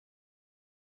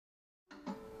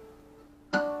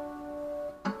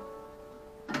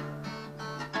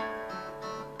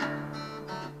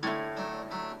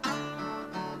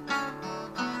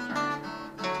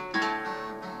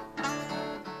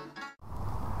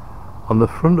On the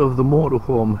front of the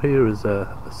motorhome here is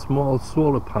a small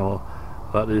solar panel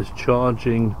that is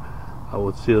charging, I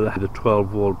would say, the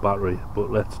 12-volt battery, but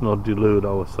let's not delude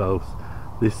ourselves.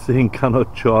 This thing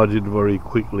cannot charge it very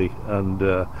quickly, and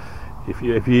if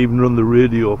you even run the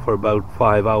radio for about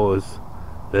 5 hours,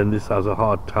 then this has a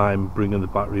hard time bringing the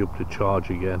battery up to charge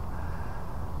again.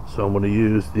 So I'm going to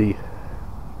use the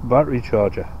battery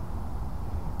charger.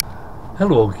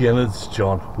 Hello again, it's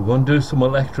John. We're going to do some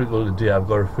electrical today. I've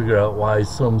got to figure out why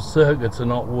some circuits are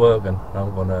not working.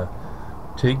 I'm going to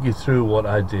take you through what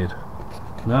I did.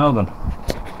 Now then,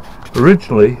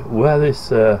 originally where this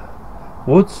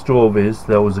wood stove is,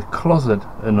 there was a closet,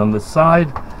 and on the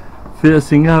side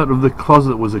facing out of the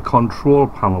closet was a control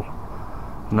panel.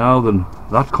 Now then,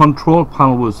 that control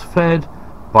panel was fed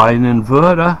by an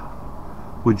inverter,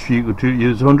 which you could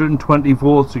use 120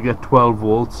 volts to get 12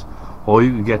 volts, or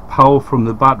you could get power from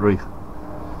the battery.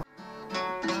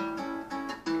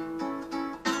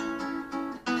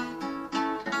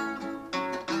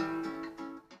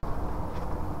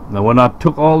 Now when I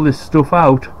took all this stuff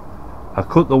out, I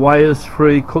cut the wires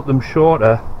free, cut them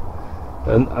shorter,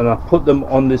 and I put them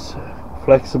on this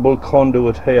flexible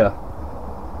conduit here.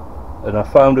 And I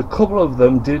found a couple of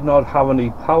them did not have any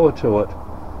power to it.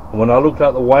 And when I looked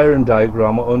at the wiring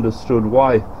diagram, I understood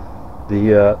why.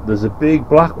 There's a big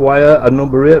black wire, a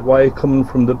number 8 wire coming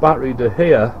from the battery to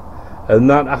here, and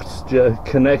that has to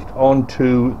connect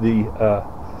onto the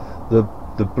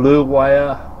blue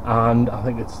wire, and I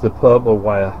think it's the purple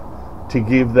wire, to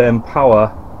give them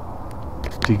power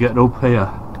to get up here.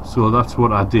 So that's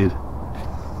what I did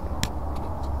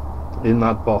in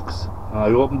that box. I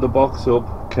opened the box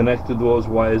up, connected those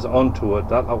wires onto it.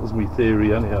 That was my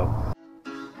theory anyhow.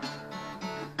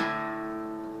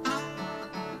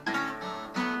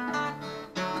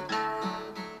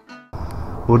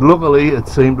 But luckily it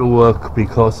seemed to work,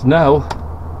 because now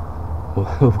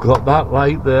we've got that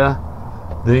light there.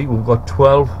 We've got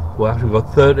 12, well actually we've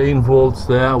got 13 volts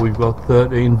there, we've got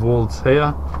 13 volts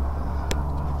here.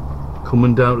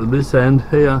 Coming down to this end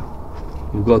here,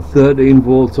 we've got 13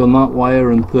 volts on that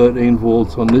wire and 13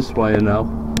 volts on this wire now.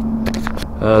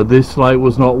 This light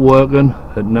was not working,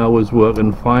 it now is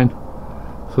working fine.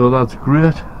 So that's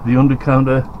great. The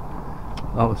undercounter,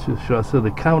 should I say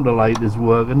the counter light is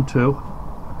working too.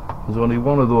 There's only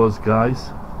one of those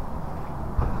guys,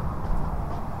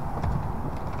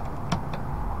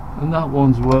 and that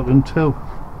one's working too.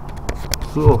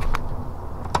 So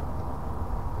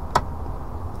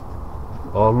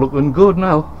all looking good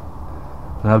now.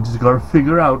 And I've just got to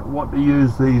figure out what to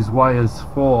use these wires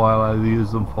for. I'll either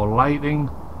use them for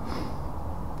lighting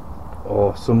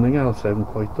or something else. I haven't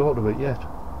quite thought of it yet.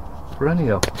 But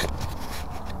anyhow,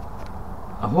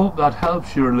 I hope that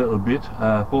helps you a little bit.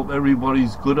 I hope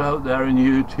everybody's good out there in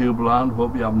YouTube land.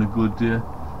 Hope you're having a good day.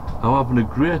 I'm having a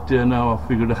great day now. I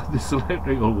figured out this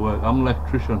electrical work. I'm an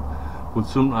electrician, but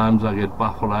sometimes I get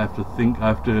baffled. I have to think, I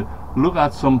have to look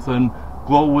at something,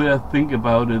 go away, think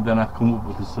about it, then I come up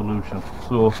with a solution.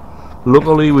 So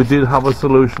luckily we did have a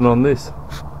solution on this.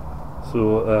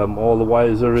 So all the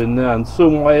wires are in there, and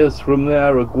some wires from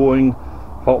there are going,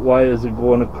 hot wires are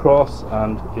going across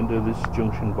and into this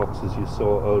junction box as you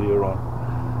saw earlier on.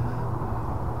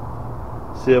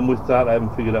 Same with that, I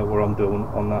haven't figured out what I'm doing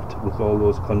on that with all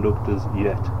those conductors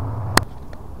yet.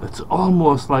 It's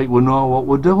almost like we know what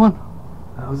we're doing.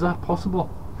 How is that possible?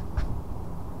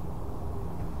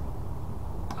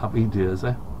 Happy days,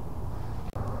 eh?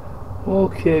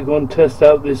 Okay, go and test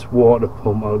out this water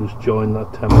pump. I'll just join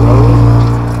that temporarily.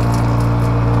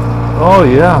 Oh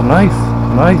yeah, nice.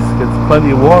 Nice, gets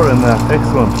plenty of water in there,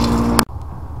 excellent.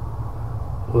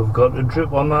 We've got a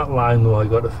drip on that line though, I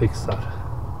got to fix that.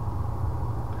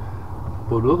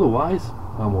 But otherwise,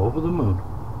 I'm over the moon.